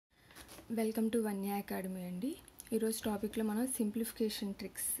Welcome to Vanya academy అండి. ఈరోజు టాపిక్లో మనం సింప్లిఫికేషన్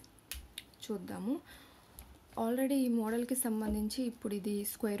ట్రిక్స్ చూద్దాము. ఆల్రెడీ ఈ మోడల్కి సంబంధించి ఇప్పుడు ఇది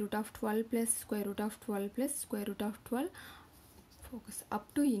 √12 plus √12 plus √12 focus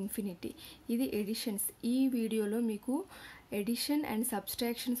up to infinity. ఇది ఎడిషన్స్. ఈ వీడియోలో మీకు ఎడిషన్ అండ్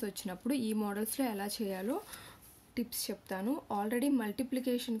సబ్స్ట్రాక్షన్స్ వచ్చినప్పుడు ఈ మోడల్స్లో ఎలా చేయాలో టిప్స్ చెప్తాను. ఆల్రెడీ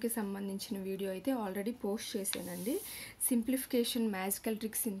మల్టిప్లికేషన్కి సంబంధించిన వీడియో అయితే ఆల్రెడీ పోస్ట్ చేశానండి. Simplification magical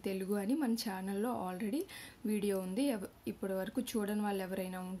tricks in Telugu అని మన ఛానల్లో ఆల్రెడీ వీడియో ఉంది. ఇప్పటి వరకు చూడని వాళ్ళు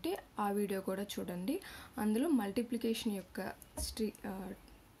ఎవరైనా ఉంటే ఆ వీడియో కూడా చూడండి. అందులో మల్టిప్లికేషన్ యొక్క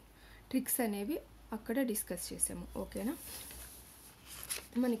ట్రిక్స్ అనేవి అక్కడ డిస్కస్ చేసాము. ఓకేనా?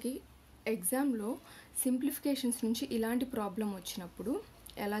 మనకి ఎగ్జామ్లో సింప్లిఫికేషన్స్ నుంచి ఇలాంటి ప్రాబ్లం వచ్చినప్పుడు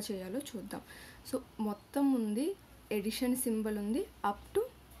ఎలా చేయాలో చూద్దాం. సో మొత్తం ఉంది, ఎడిషన్ సింబల్ ఉంది, అప్ టు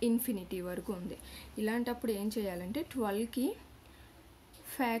ఇన్ఫినిటీ వరకు ఉంది. ఇలాంటప్పుడు ఏం చేయాలంటే 12కి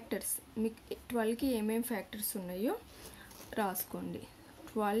ఫ్యాక్టర్స్, మీకు 12కి ఏమేమి ఫ్యాక్టర్స్ ఉన్నాయో రాసుకోండి.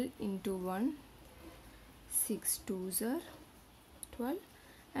 12 × 1 6 2s are 12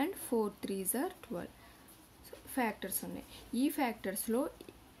 and 4 3s are 12 factors ఉన్నాయి. ఈ ఫ్యాక్టర్స్లో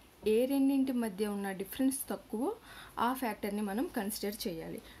ఏ రెండింటి మధ్య ఉన్న డిఫరెన్స్ తక్కువ ఆ ఫ్యాక్టర్ని మనం కన్సిడర్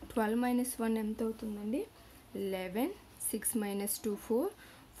చేయాలి. 12 - 1 ఎంత అవుతుందండి? 11. 6 - 2 4.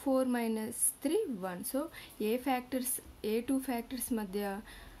 4 - 3 1. సో ఏ టూ ఫ్యాక్టర్స్ మధ్య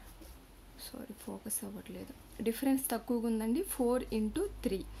ఫోకస్ అవ్వట్లేదు, డిఫరెన్స్ తక్కువగా ఉందండి? 4 ×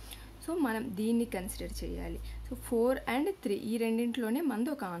 3. సో మనం దీన్ని కన్సిడర్ చేయాలి. సో 4 and 3 ఈ రెండింటిలోనే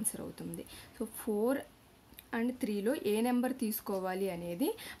మనది ఒక ఆన్సర్ అవుతుంది. సో 4 and 3లో ఏ నెంబర్ తీసుకోవాలి అనేది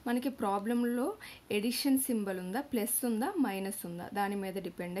మనకి ప్రాబ్లంలో ఎడిషన్ సింబల్ ఉందా, ప్లస్ ఉందా, మైనస్ ఉందా, దాని మీద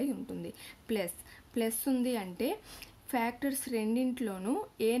డిపెండ్ అయి ఉంటుంది. ప్లస్ ఉంది అంటే ఫ్యాక్టర్స్ రెండింటిలోనూ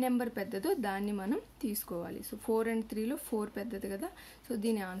ఏ నెంబర్ పెద్దదో దాన్ని మనం తీసుకోవాలి. సో 4 and 3లో 4 పెద్దది కదా, సో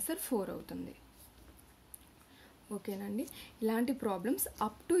దీని ఆన్సర్ 4 అవుతుంది. ఓకేనండి. ఇలాంటి ప్రాబ్లమ్స్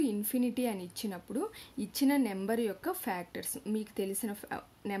అప్ టు ఇన్ఫినిటీ అని ఇచ్చినప్పుడు ఇచ్చిన నెంబర్ యొక్క ఫ్యాక్టర్స్, మీకు తెలిసిన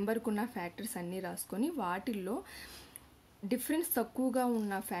నెంబర్కున్న ఫ్యాక్టర్స్ అన్నీ రాసుకొని వాటిల్లో డిఫరెన్స్ తక్కువగా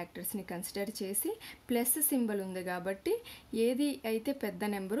ఉన్న ఫ్యాక్టర్స్ని కన్సిడర్ చేసి ప్లస్ సింబల్ ఉంది కాబట్టి ఏది అయితే పెద్ద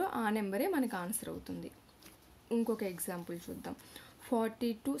నెంబరో ఆ నెంబరే మనకు ఆన్సర్ అవుతుంది. ఇంకొక ఎగ్జాంపుల్ చూద్దాం.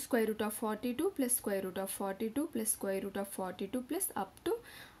 42 √42 plus √42 plus √42 plus up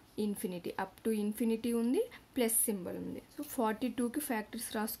to infinity ఉంది, ప్లస్ సింబల్ ఉంది. సో 42కి ఫ్యాక్టర్స్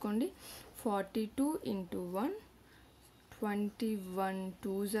రాసుకోండి. 42 × 1 21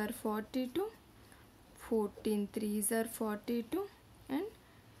 2s are 42, 14 3s are 42 and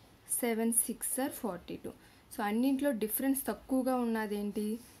 7 6 are 42. So అన్నింటిలో డిఫరెన్స్ తక్కువగా ఉన్నదేంటి?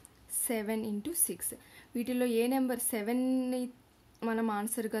 7 × 6. వీటిలో ఏ నెంబర్ 7ని మనం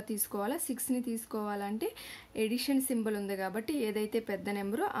ఆన్సర్గా తీసుకోవాలా, 6ని తీసుకోవాలంటే ఎడిషన్ సింబల్ ఉంది కాబట్టి ఏదైతే పెద్ద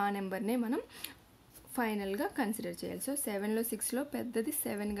నెంబరో ఆ నెంబర్నే మనం ఫైనల్గా కన్సిడర్ చేయాలి. సో 7లో 6లో పెద్దది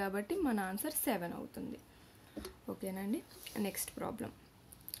 7 కాబట్టి మన ఆన్సర్ 7 అవుతుంది. ఓకేనండి. Next problem.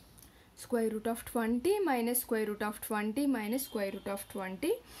 √20 - √20 -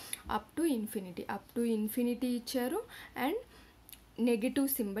 √20 up to infinity ఇచ్చారు అండ్ నెగిటివ్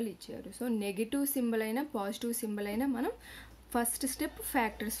సింబల్ ఇచ్చారు. సో నెగిటివ్ సింబల్ అయినా పాజిటివ్ సింబల్ అయినా మనం first step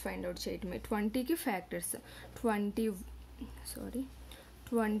factors find out చేయటమే. 20కి factors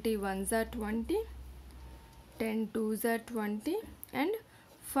 21s are 20, 10 2s are 20 and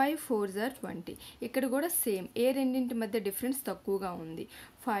 5 4s are 20. ఇక్కడ కూడా సేమ్, ఏ రెండింటి మధ్య డిఫరెన్స్ తక్కువగా ఉంది?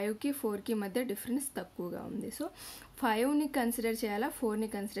 5కి 4కి మధ్య డిఫరెన్స్ తక్కువగా ఉంది. సో 5ని కన్సిడర్ చేయాలా, 4ని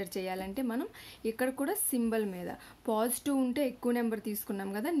కన్సిడర్ చేయాలంటే మనం ఇక్కడ కూడా సింబల్ మీద పాజిటివ్ ఉంటే ఎక్కువ నెంబర్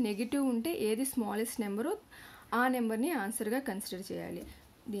తీసుకున్నాం కదా, నెగిటివ్ ఉంటే ఏది స్మాలెస్ట్ నెంబరో ఆ నెంబర్ని ఆన్సర్గా కన్సిడర్ చేయాలి.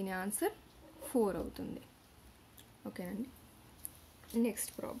 దీని ఆన్సర్ 4 అవుతుంది. ఓకేనండి.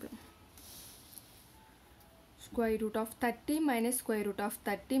 Next problem. √30 -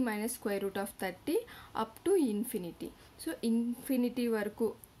 √30 - √30 up to infinity. So infinity వరకు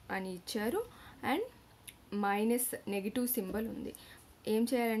అని ఇచ్చారు అండ్ మైనస్ నెగిటివ్ సింబల్ ఉంది. ఏం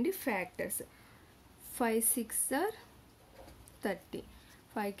చేయాలండి? Factors 5 6 are 30.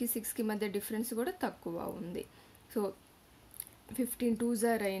 5కి 6కి మధ్య డిఫరెన్స్ కూడా తక్కువ ఉంది. సో 15 2s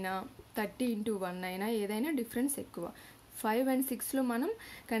are అయినా 30 × 1 అయినా ఏదైనా డిఫరెన్స్ ఎక్కువ. 5 and 6లో మనం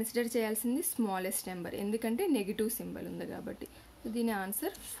కన్సిడర్ చేయాల్సింది స్మాలెస్ట్ నెంబర్, ఎందుకంటే నెగిటివ్ సింబల్ ఉంది కాబట్టి. దీని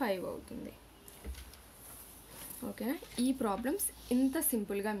ఆన్సర్ 5 అవుతుంది. ఓకేనా? ఈ ప్రాబ్లమ్స్ ఇంత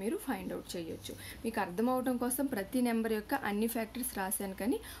సింపుల్గా మీరు ఫైండ్ అవుట్ చేయొచ్చు. మీకు అర్థం అవడం కోసం ప్రతి నెంబర్ యొక్క అన్ని ఫ్యాక్టర్స్ రాశాను,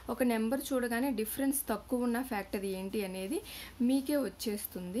 కానీ ఒక నెంబర్ చూడగానే డిఫరెన్స్ తక్కువ ఉన్న ఫ్యాక్టర్ ఏంటి అనేది మీకే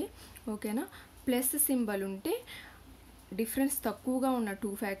వచ్చేస్తుంది. ఓకేనా? ప్లస్ సింబల్ ఉంటే డిఫరెన్స్ తక్కువగా ఉన్న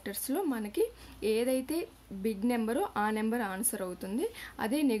 2 ఫ్యాక్టర్స్లో మనకి ఏదైతే బిగ్ నెంబరు ఆ నెంబర్ ఆన్సర్ అవుతుంది.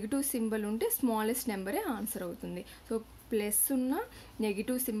 అదే నెగిటివ్ సింబల్ ఉంటే స్మాలెస్ట్ నెంబరే ఆన్సర్ అవుతుంది. సో ప్లస్ ఉన్న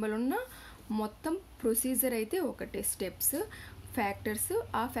నెగిటివ్ సింబల్ ఉన్న మొత్తం ప్రొసీజర్ అయితే ఒకటే, స్టెప్స్, ఫ్యాక్టర్స్,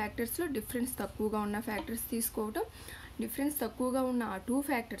 ఆ ఫ్యాక్టర్స్లో డిఫరెన్స్ తక్కువగా ఉన్న ఫ్యాక్టర్స్ తీసుకోవటం, డిఫరెన్స్ తక్కువగా ఉన్న ఆ 2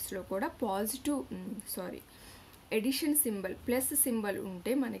 ఫ్యాక్టర్స్లో కూడా ఎడిషన్ సింబల్ ప్లస్ సింబల్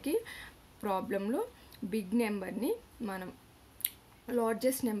ఉంటే మనకి ప్రాబ్లంలో బిగ్ నెంబర్ని మనం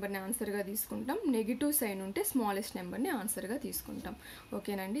లార్జెస్ట్ నెంబర్ని ఆన్సర్గా తీసుకుంటాం, నెగిటివ్ సైన్ ఉంటే స్మాలెస్ట్ నెంబర్ని ఆన్సర్గా తీసుకుంటాం.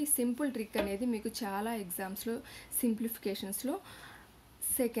 ఓకేనండి. సింపుల్ ట్రిక్ అనేది మీకు చాలా ఎగ్జామ్స్లో సింప్లిఫికేషన్స్లో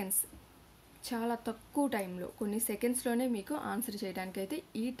సెకండ్స్, చాలా తక్కువ టైంలో కొన్ని సెకండ్స్లోనే మీకు ఆన్సర్ చేయడానికి అయితే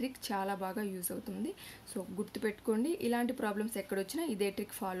ఈ ట్రిక్ చాలా బాగా యూజ్ అవుతుంది. సో గుర్తుపెట్టుకోండి, ఇలాంటి ప్రాబ్లమ్స్ ఎక్కడొచ్చినా ఇదే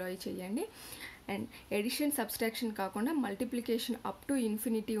ట్రిక్ ఫాలో అయ్యి చేయండి. అండ్ ఎడిషన్, సబ్స్ట్రాక్షన్ కాకుండా మల్టిప్లికేషన్ అప్ టు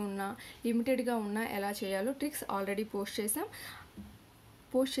ఇన్ఫినిటీ ఉన్న, లిమిటెడ్గా ఉన్న ఎలా చేయాలో ట్రిక్స్ ఆల్రెడీ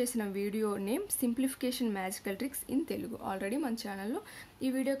పోస్ట్ చేసిన video name simplification magical tricks in Telugu already మన ఛానల్లో ఈ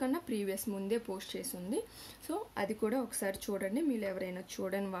వీడియో కన్నా ప్రీవియస్ ముందే పోస్ట్ చేసి ఉంది. సో అది కూడా ఒకసారి చూడండి, మీరు ఎవరైనా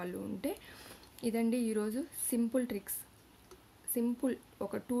చూడని వాళ్ళు ఉంటే. ఇదండి ఈరోజు సింపుల్ ట్రిక్స్,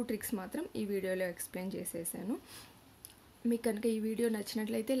 ఒక 2 ట్రిక్స్ మాత్రం ఈ వీడియోలో ఎక్స్ప్లెయిన్ చేసేసాను. మీకు కనుక ఈ వీడియో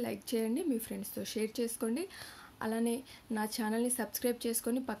నచ్చినట్లయితే లైక్ చేయండి, మీ ఫ్రెండ్స్తో షేర్ చేసుకోండి. అలానే నా ఛానల్ని సబ్స్క్రైబ్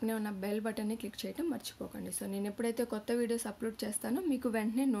చేసుకొని పక్కనే ఉన్న బెల్ బటన్ని క్లిక్ చేయడం మర్చిపోకండి. సో నేను ఎప్పుడైతే కొత్త వీడియోస్ అప్లోడ్ చేస్తానో మీకు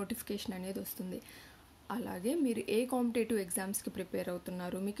వెంటనే నోటిఫికేషన్ అనేది వస్తుంది. అలాగే మీరు ఏ కాంపిటేటివ్ ఎగ్జామ్స్కి ప్రిపేర్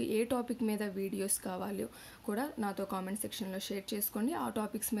అవుతున్నారు, మీకు ఏ టాపిక్ మీద వీడియోస్ కావాలో కూడా నాతో కామెంట్ సెక్షన్లో షేర్ చేసుకోండి. ఆ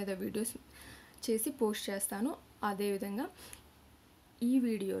టాపిక్స్ మీద వీడియోస్ చేసి పోస్ట్ చేస్తాను. అదేవిధంగా ఈ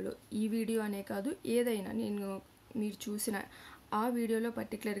వీడియో అనే కాదు, ఏదైనా మీరు చూసిన ఆ వీడియోలో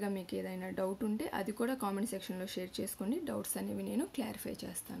పర్టికులర్గా మీకు ఏదైనా డౌట్ ఉంటే అది కూడా కామెంట్ సెక్షన్లో షేర్ చేసుకోండి. డౌట్స్ అనేవి నేను క్లారిఫై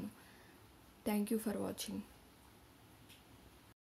చేస్తాను. Thank you for watching.